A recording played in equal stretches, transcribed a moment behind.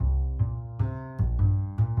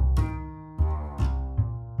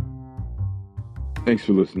Thanks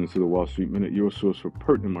for listening to the Wall Street Minute, your source for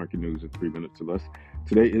pertinent market news in 3 minutes or less.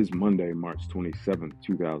 Today is Monday, March 27th,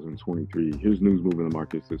 2023. Here's news moving the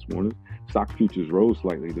markets this morning. Stock futures rose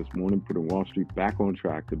slightly this morning, putting Wall Street back on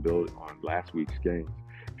track to build on last week's gains.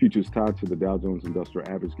 Futures tied to the Dow Jones Industrial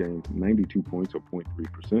Average gained 92 points or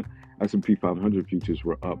 0.3%. S&P 500 futures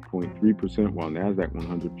were up 0.3%, while NASDAQ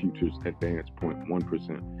 100 futures advanced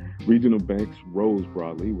 0.1%. Regional banks rose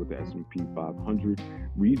broadly, with the S&P 500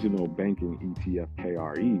 Regional Banking ETF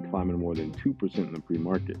KRE climbing more than 2% in the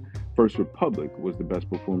pre-market. First Republic was the best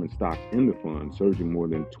performing stock in the fund, surging more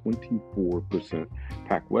than 24%.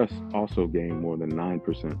 PacWest also gained more than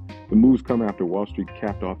 9%. The moves come after Wall Street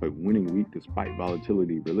capped off a winning week despite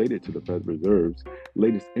volatility related to the Fed Reserve's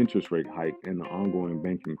latest interest rate hike and the ongoing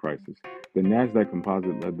banking crisis. The NASDAQ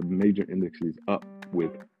composite led the major indexes up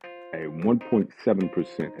with a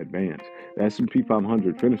 1.7% advance. The S&P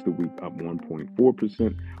 500 finished the week up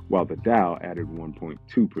 1.4%, while the Dow added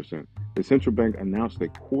 1.2%. The central bank announced a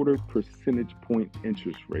quarter percentage point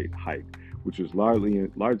interest rate hike, which is largely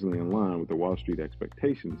in line with the Wall Street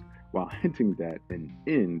expectations, while hinting that an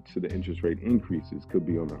end to the interest rate increases could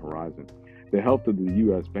be on the horizon. The health of the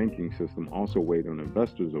U.S. banking system also weighed on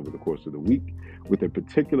investors over the course of the week, with a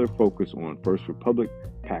particular focus on First Republic,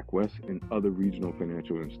 PacWest, and other regional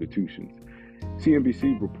financial institutions.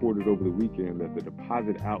 CNBC reported over the weekend that the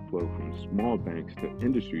deposit outflow from small banks to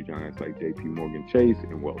industry giants like JP Morgan Chase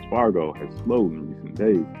and Wells Fargo has slowed in recent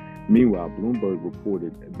days. Meanwhile, Bloomberg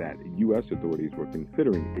reported that U.S. authorities were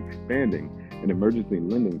considering expanding an emergency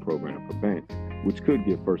lending program for banks, which could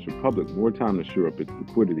give First Republic more time to shore up its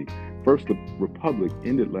liquidity. First Republic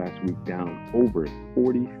ended last week down over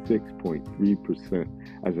 46.3%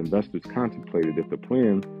 as investors contemplated if the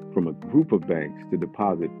plan from a group of banks to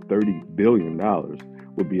deposit $30 billion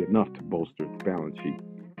would be enough to bolster its balance sheet.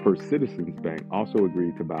 First Citizens Bank also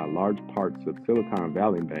agreed to buy large parts of Silicon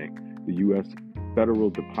Valley Bank, the U.S. Federal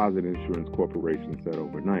Deposit Insurance Corporation said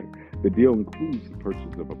overnight. The deal includes the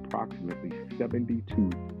purchase of approximately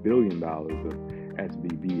 $72 billion of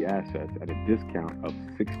SVB assets at a discount of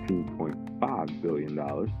 $16.5 billion,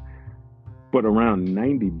 but around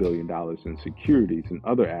 $90 billion in securities and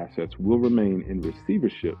other assets will remain in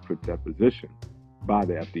receivership for deposition by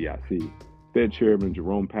the FDIC. Fed Chairman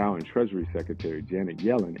Jerome Powell and Treasury Secretary Janet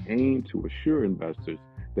Yellen aim to assure investors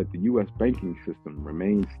that the U.S. banking system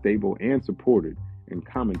remains stable and supported in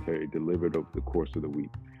commentary delivered over the course of the week.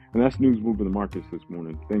 And that's news moving the markets this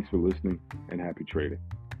morning. Thanks for listening and happy trading.